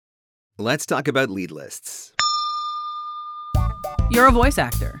Let's talk about lead lists. You're a voice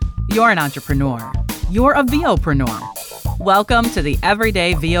actor. You're an entrepreneur. You're a VOpreneur. Welcome to the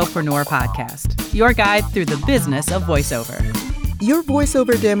Everyday VOpreneur podcast, your guide through the business of voiceover. Your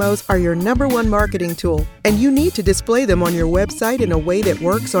voiceover demos are your number one marketing tool, and you need to display them on your website in a way that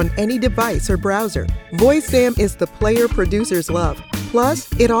works on any device or browser. VoiceZam is the player producers love. Plus,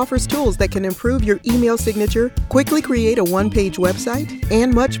 it offers tools that can improve your email signature, quickly create a one-page website,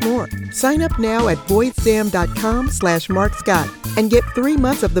 and much more. Sign up now at voicezam.com/Mark Scott and get 3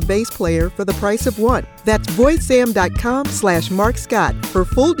 months of the base player for the price of one. That's voicezam.com/Mark Scott for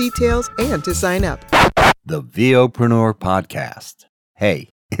full details and to sign up. The VOpreneur Podcast. Hey,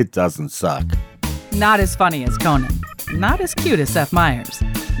 it doesn't suck. Not as funny as Conan. Not as cute as Seth Meyers.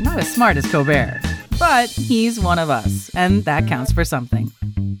 Not as smart as Colbert. But he's one of us, and that counts for something.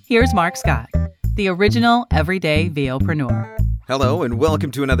 Here's Mark Scott, the original Everyday VOpreneur. Hello, and welcome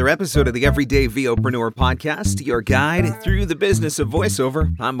to another episode of the Everyday VOpreneur podcast, your guide through the business of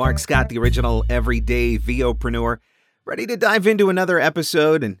voiceover. I'm Mark Scott, the original Everyday VOpreneur, ready to dive into another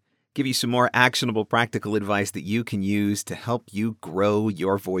episode and give you some more actionable, practical advice that you can use to help you grow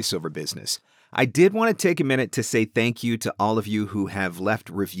your voiceover business. I did want to take a minute to say thank you to all of you who have left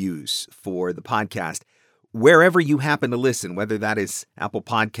reviews for the podcast, wherever you happen to listen, whether that is Apple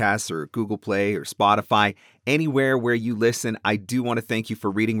Podcasts or Google Play or Spotify, anywhere where you listen. I do want to thank you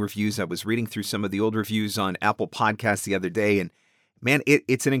for reading reviews. I was reading through some of the old reviews on Apple Podcasts the other day, and man,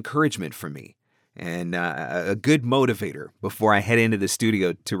 it's an encouragement for me and a good motivator before I head into the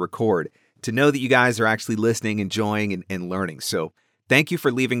studio to record, to know that you guys are actually listening, enjoying, and learning. So thank you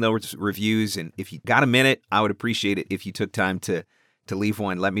for leaving those reviews, and if you got a minute, I would appreciate it if you took time to leave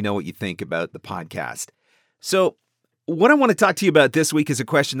one. Let me know what you think about the podcast. So what I want to talk to you about this week is a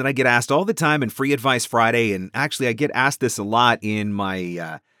question that I get asked all the time in Free Advice Friday, and actually I get asked this a lot in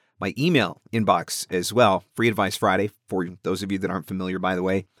my email inbox as well. Free Advice Friday, for those of you that aren't familiar, by the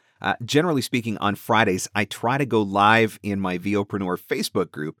way. Generally speaking, on Fridays, I try to go live in my VOpreneur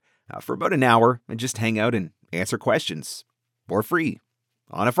Facebook group for about an hour and just hang out and answer questions for free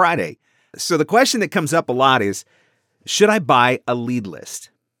on a Friday. So the question that comes up a lot is, should I buy a lead list?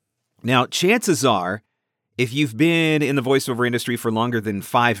 Now, chances are, if you've been in the voiceover industry for longer than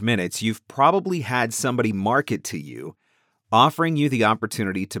 5 minutes, you've probably had somebody market to you, offering you the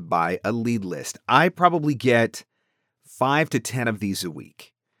opportunity to buy a lead list. I probably get 5 to 10 of these a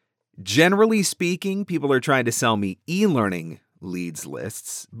week. Generally speaking, people are trying to sell me e-learning leads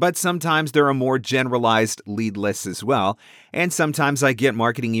lists, but sometimes there are more generalized lead lists as well. And sometimes I get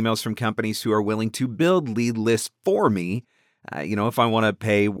marketing emails from companies who are willing to build lead lists for me, if I want to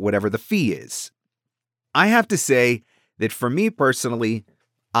pay whatever the fee is. I have to say that for me personally,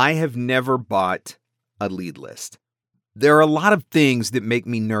 I have never bought a lead list. There are a lot of things that make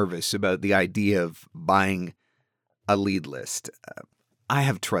me nervous about the idea of buying a lead list. I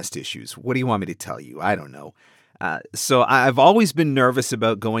have trust issues. What do you want me to tell you? I don't know. So I've always been nervous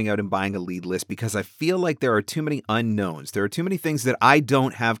about going out and buying a lead list because I feel like there are too many unknowns. There are too many things that I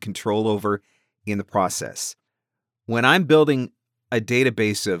don't have control over in the process. When I'm building a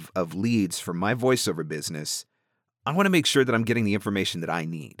database of leads for my voiceover business, I want to make sure that I'm getting the information that I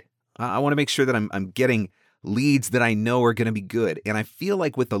need. I want to make sure that I'm getting leads that I know are going to be good. And I feel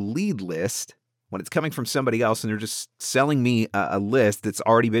like with a lead list, when it's coming from somebody else and they're just selling me a list that's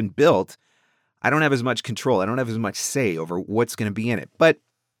already been built, I don't have as much control. I don't have as much say over what's going to be in it. But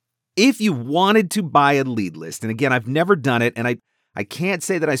if you wanted to buy a lead list, and again, I've never done it, and I can't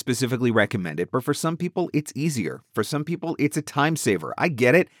say that I specifically recommend it, but for some people, it's easier. For some people, it's a time saver. I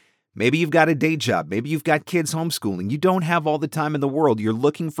get it. Maybe you've got a day job. Maybe you've got kids homeschooling. You don't have all the time in the world. You're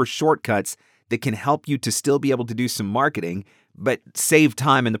looking for shortcuts that can help you to still be able to do some marketing, but save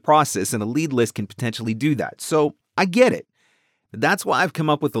time in the process, and a lead list can potentially do that. So I get it. That's why I've come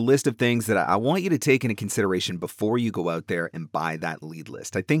up with a list of things that I want you to take into consideration before you go out there and buy that lead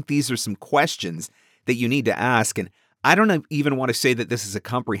list. I think these are some questions that you need to ask, and I don't even want to say that this is a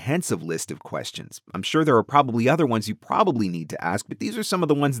comprehensive list of questions. I'm sure there are probably other ones you probably need to ask, but these are some of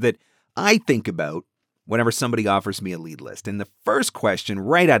the ones that I think about whenever somebody offers me a lead list. And the first question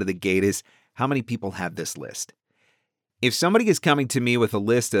right out of the gate is, how many people have this list? If somebody is coming to me with a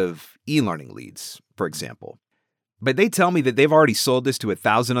list of e-learning leads, for example, but they tell me that they've already sold this to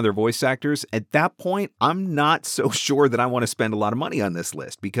 1,000 other voice actors, at that point, I'm not so sure that I want to spend a lot of money on this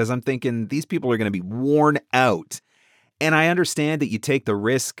list because I'm thinking these people are going to be worn out. And I understand that you take the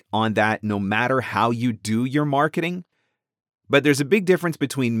risk on that no matter how you do your marketing. But there's a big difference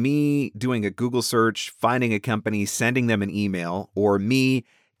between me doing a Google search, finding a company, sending them an email, or me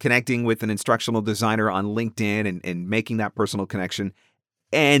connecting with an instructional designer on LinkedIn and making that personal connection,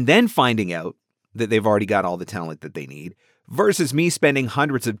 and then finding out that they've already got all the talent that they need, versus me spending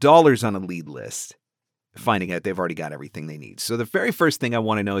hundreds of dollars on a lead list, finding out they've already got everything they need. So the very first thing I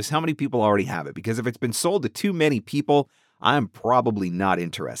want to know is how many people already have it, because if it's been sold to too many people, I'm probably not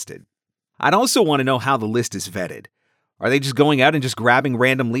interested. I'd also want to know how the list is vetted. Are they just going out and just grabbing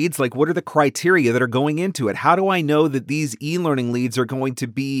random leads? Like, what are the criteria that are going into it? How do I know that these e-learning leads are going to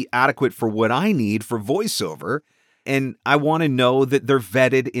be adequate for what I need for VoiceOver? And I want to know that they're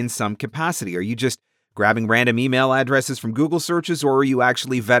vetted in some capacity. Are you just grabbing random email addresses from Google searches, or are you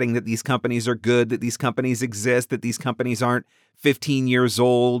actually vetting that these companies are good, that these companies exist, that these companies aren't 15 years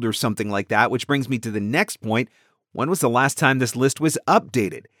old or something like that? Which brings me to the next point. When was the last time this list was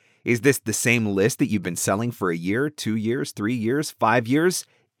updated? Is this the same list that you've been selling for a year, 2 years, 3 years, 5 years?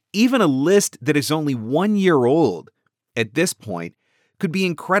 Even a list that is only 1 year old at this point could be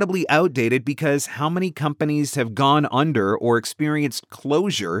incredibly outdated, because how many companies have gone under or experienced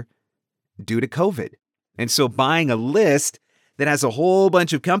closure due to COVID? And so buying a list that has a whole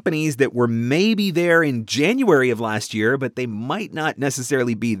bunch of companies that were maybe there in January of last year, but they might not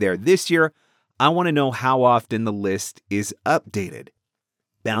necessarily be there this year, I want to know how often the list is updated.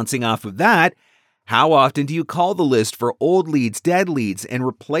 Bouncing off of that, how often do you call the list for old leads, dead leads, and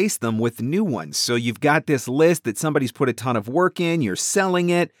replace them with new ones? So you've got this list that somebody's put a ton of work in, you're selling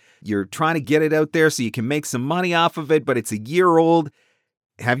it, you're trying to get it out there so you can make some money off of it, but it's a year old.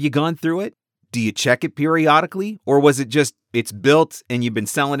 Have you gone through it? Do you check it periodically? Or was it just, it's built and you've been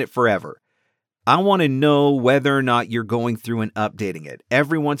selling it forever? I want to know whether or not you're going through and updating it.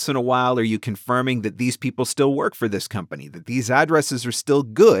 Every once in a while, are you confirming that these people still work for this company, that these addresses are still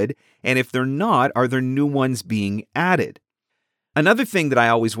good? And if they're not, are there new ones being added? Another thing that I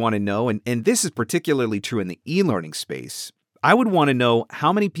always want to know, and this is particularly true in the e-learning space, I would want to know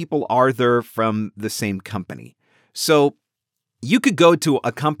how many people are there from the same company. So you could go to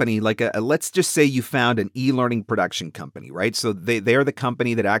a company like let's just say you found an e-learning production company, right? So they're the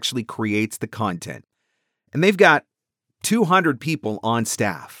company that actually creates the content. And they've got 200 people on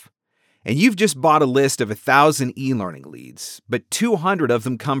staff. And you've just bought a list of 1,000 e-learning leads, but 200 of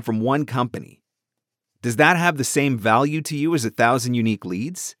them come from one company. Does that have the same value to you as 1,000 unique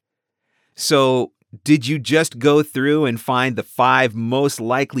leads? So did you just go through and find the 5 most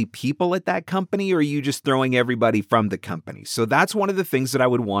likely people at that company, or are you just throwing everybody from the company? So that's one of the things that I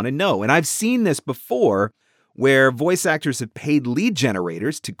would want to know. And I've seen this before where voice actors have paid lead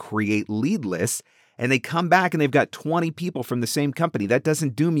generators to create lead lists, and they come back and they've got 20 people from the same company. That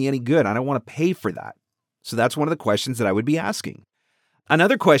doesn't do me any good. I don't want to pay for that. So that's one of the questions that I would be asking.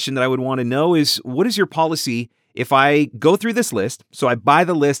 Another question that I would want to know is, what is your policy if I go through this list? So I buy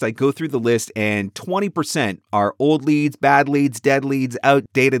the list, I go through the list, and 20% are old leads, bad leads, dead leads,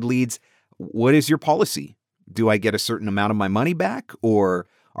 outdated leads. What is your policy? Do I get a certain amount of my money back? Or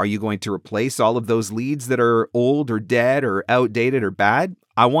are you going to replace all of those leads that are old or dead or outdated or bad?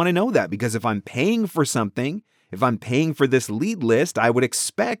 I want to know that, because if I'm paying for something, if I'm paying for this lead list, I would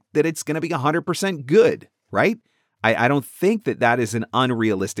expect that it's going to be 100% good, right? I don't think that that is an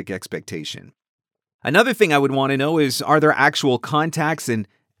unrealistic expectation. Another thing I would want to know is, are there actual contacts and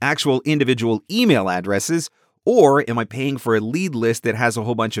actual individual email addresses, or am I paying for a lead list that has a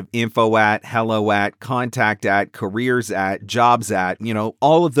whole bunch of info at, hello at, contact at, careers at, jobs at,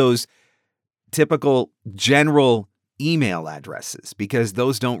 all of those typical general email addresses, because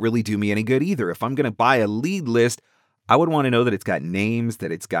those don't really do me any good either. If I'm going to buy a lead list, I would want to know that it's got names,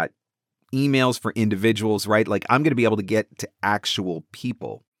 that it's got emails for individuals, right? Like, I'm going to be able to get to actual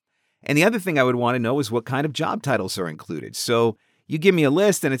people. And the other thing I would want to know is what kind of job titles are included. So you give me a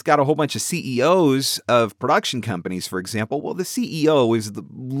list and it's got a whole bunch of CEOs of production companies, for example. Well, the CEO is the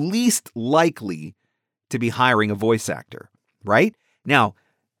least likely to be hiring a voice actor, right? Now,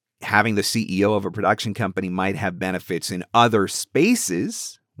 having the CEO of a production company might have benefits in other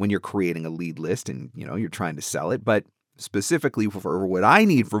spaces when you're creating a lead list and, you're trying to sell it. But specifically for what I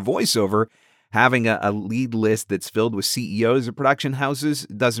need for VoiceOver, having a lead list that's filled with CEOs of production houses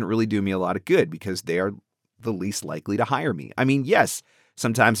doesn't really do me a lot of good, because they are the least likely to hire me. I mean, yes,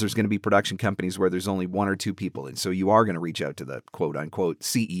 sometimes there's going to be production companies where there's only 1 or 2 people, and so you are going to reach out to the quote-unquote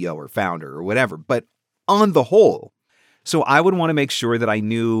CEO or founder or whatever. But on the whole, so I would want to make sure that I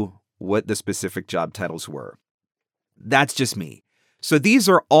knew what the specific job titles were. That's just me. So these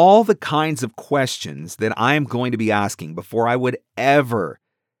are all the kinds of questions that I'm going to be asking before I would ever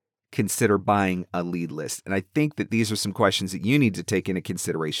consider buying a lead list. And I think that these are some questions that you need to take into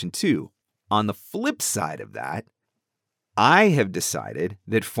consideration too. On the flip side of that, I have decided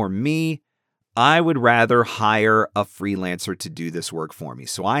that for me, I would rather hire a freelancer to do this work for me.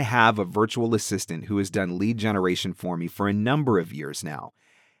 So I have a virtual assistant who has done lead generation for me for a number of years now.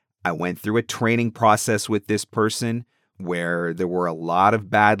 I went through a training process with this person where there were a lot of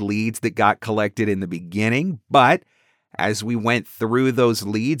bad leads that got collected in the beginning, but as we went through those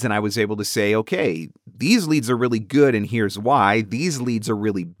leads and I was able to say, okay, these leads are really good and here's why, these leads are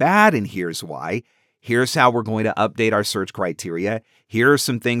really bad and here's why, here's how we're going to update our search criteria, here are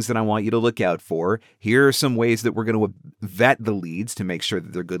some things that I want you to look out for, here are some ways that we're going to vet the leads to make sure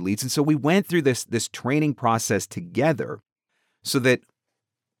that they're good leads. And so we went through this training process together so that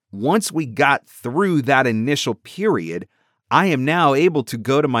once we got through that initial period, I am now able to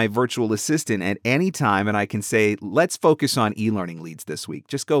go to my virtual assistant at any time and I can say, let's focus on e-learning leads this week.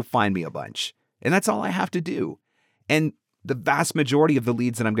 Just go find me a bunch. And that's all I have to do. And the vast majority of the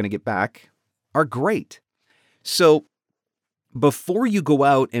leads that I'm going to get back are great. So before you go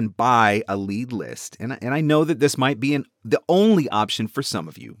out and buy a lead list, and I know that this might be the only option for some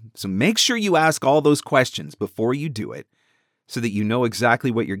of you, so make sure you ask all those questions before you do it so that you know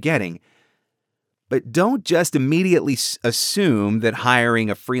exactly what you're getting. But don't just immediately assume that hiring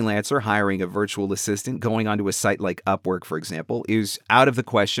a freelancer, hiring a virtual assistant, going onto a site like Upwork, for example, is out of the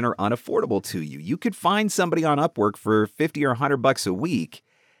question or unaffordable to you. You could find somebody on Upwork for $50 or $100 a week,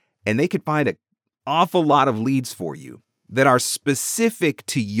 and they could find an awful lot of leads for you that are specific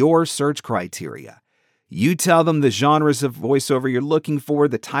to your search criteria. You tell them the genres of voiceover you're looking for,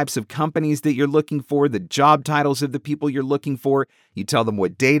 the types of companies that you're looking for, the job titles of the people you're looking for. You tell them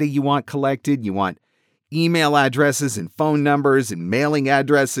what data you want collected. You want email addresses and phone numbers and mailing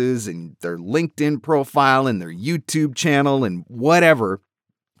addresses and their LinkedIn profile and their YouTube channel and whatever.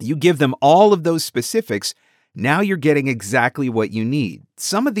 You give them all of those specifics. Now you're getting exactly what you need.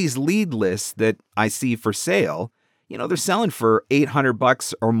 Some of these lead lists that I see for sale, they're selling for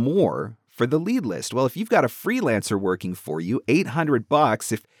 $800 or more for the lead list. Well, if you've got a freelancer working for you,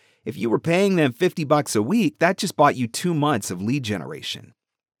 $800, if you were paying them $50 a week, that just bought you 2 months of lead generation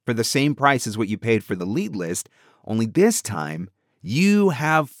for the same price as what you paid for the lead list. Only this time, you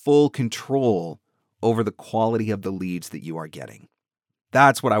have full control over the quality of the leads that you are getting.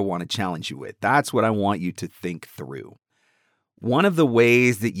 That's what I want to challenge you with. That's what I want you to think through. One of the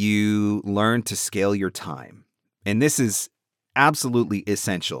ways that you learn to scale your time, and this is absolutely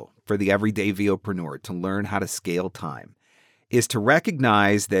essential for the everyday VOpreneur to learn how to scale time, is to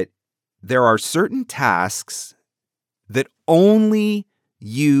recognize that there are certain tasks that only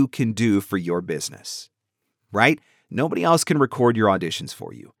you can do for your business, right? Nobody else can record your auditions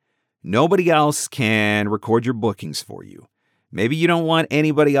for you. Nobody else can record your bookings for you. Maybe you don't want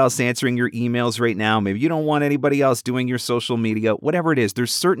anybody else answering your emails right now. Maybe you don't want anybody else doing your social media, whatever it is.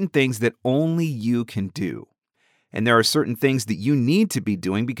 There's certain things that only you can do. And there are certain things that you need to be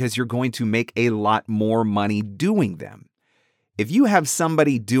doing because you're going to make a lot more money doing them. If you have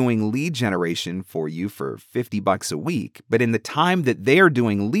somebody doing lead generation for you for $50 a week, but in the time that they're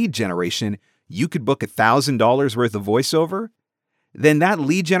doing lead generation, you could book $1,000 worth of voiceover, then that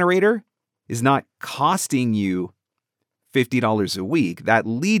lead generator is not costing you $50 a week. That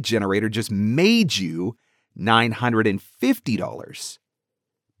lead generator just made you $950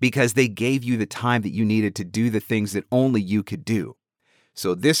 because they gave you the time that you needed to do the things that only you could do.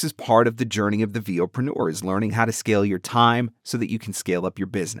 So this is part of the journey of the VOpreneur, is learning how to scale your time so that you can scale up your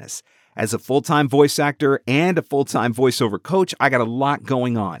business. As a full-time voice actor and a full-time voiceover coach, I got a lot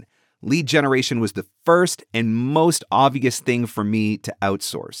going on. Lead generation was the first and most obvious thing for me to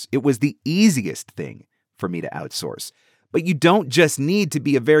outsource. It was the easiest thing for me to outsource. But you don't just need to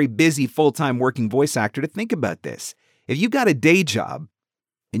be a very busy full-time working voice actor to think about this. If you've got a day job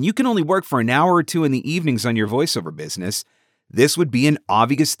and you can only work for an hour or two in the evenings on your voiceover business, this would be an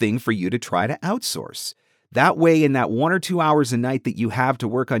obvious thing for you to try to outsource. That way, in that 1 or 2 hours a night that you have to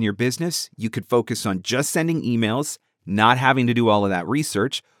work on your business, you could focus on just sending emails, not having to do all of that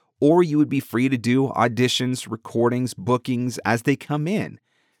research, or you would be free to do auditions, recordings, bookings as they come in.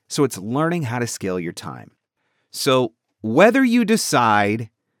 So it's learning how to scale your time. So whether you decide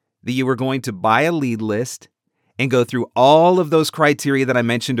that you are going to buy a lead list and go through all of those criteria that I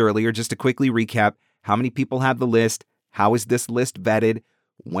mentioned earlier, just to quickly recap, how many people have the list? How is this list vetted?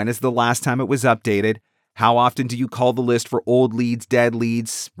 When is the last time it was updated? How often do you call the list for old leads, dead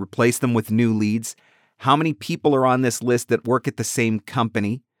leads, replace them with new leads? How many people are on this list that work at the same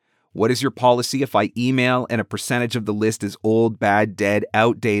company? What is your policy if I email and a percentage of the list is old, bad, dead,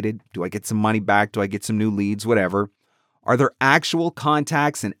 outdated? Do I get some money back? Do I get some new leads? Whatever. Are there actual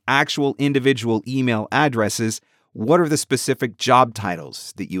contacts and actual individual email addresses? What are the specific job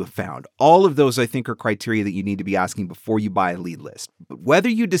titles that you have found? All of those, I think, are criteria that you need to be asking before you buy a lead list. But whether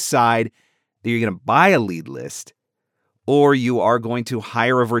you decide that you're going to buy a lead list or you are going to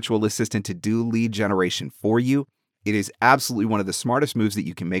hire a virtual assistant to do lead generation for you, It is absolutely one of the smartest moves that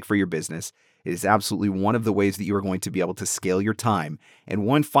you can make for your business. It is absolutely one of the ways that you are going to be able to scale your time. And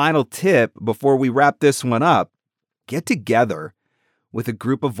one final tip before we wrap this one up, get together with a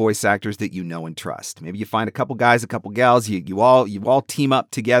group of voice actors that you know and trust. Maybe you find a couple guys, a couple gals, you all team up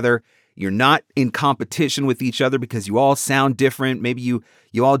together. You're not in competition with each other because you all sound different. Maybe you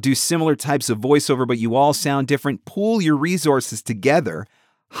all do similar types of voiceover, but you all sound different. Pool your resources together.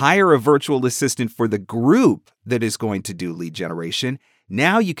 Hire a virtual assistant for the group that is going to do lead generation.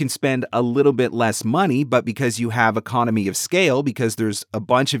 Now you can spend a little bit less money, but because you have economy of scale, because there's a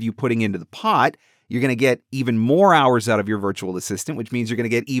bunch of you putting into the pot, you're going to get even more hours out of your virtual assistant, which means you're going to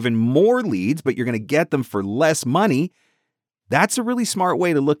get even more leads, but you're going to get them for less money. That's a really smart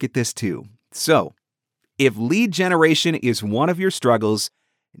way to look at this too. So if lead generation is one of your struggles,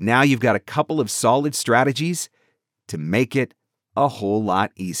 now you've got a couple of solid strategies to make it a whole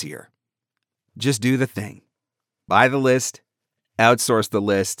lot easier. Just do the thing. Buy the list, outsource the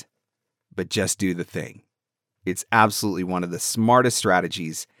list, but just do the thing. It's absolutely one of the smartest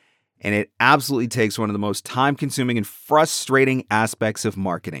strategies, and it absolutely takes one of the most time-consuming and frustrating aspects of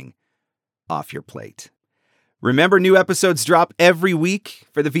marketing off your plate. Remember, new episodes drop every week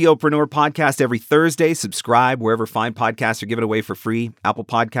for the VOpreneur podcast every Thursday. Subscribe wherever fine podcasts are given away for free. Apple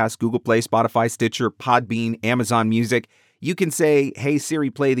Podcasts, Google Play, Spotify, Stitcher, Podbean, Amazon Music. You can say, hey, Siri,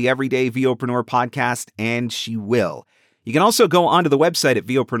 play the Everyday VOpreneur podcast, and she will. You can also go onto the website at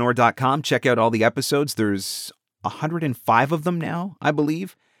VOpreneur.com, check out all the episodes. There's 105 of them now, I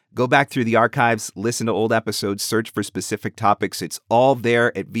believe. Go back through the archives, listen to old episodes, search for specific topics. It's all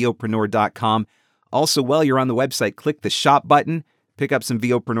there at VOpreneur.com. Also, while you're on the website, click the shop button, pick up some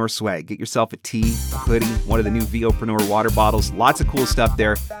VOpreneur swag. Get yourself a tee, a hoodie, one of the new VOpreneur water bottles. Lots of cool stuff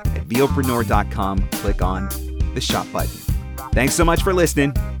there at VOpreneur.com. Click on the shop button. Thanks so much for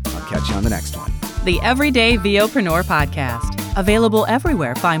listening. I'll catch you on the next one. The Everyday VOpreneur podcast. Available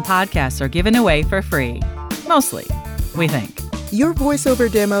everywhere fine podcasts are given away for free. Mostly, we think. Your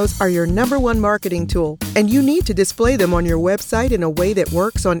voiceover demos are your #1 marketing tool, and you need to display them on your website in a way that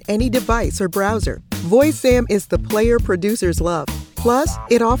works on any device or browser. VoiceZam is the player producers love. Plus,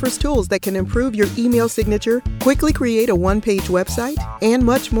 it offers tools that can improve your email signature, quickly create a one-page website, and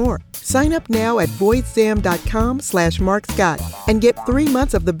much more. Sign up now at voicezam.com/MarkScott and get 3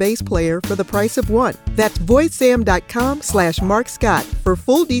 months of the base player for the price of one. That's voicezam.com/MarkScott for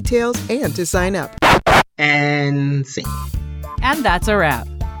full details and to sign up. And scene. And that's a wrap.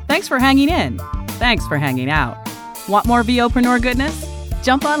 Thanks for hanging in. Thanks for hanging out. Want more VOpreneur goodness?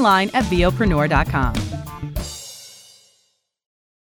 Jump online at VOpreneur.com.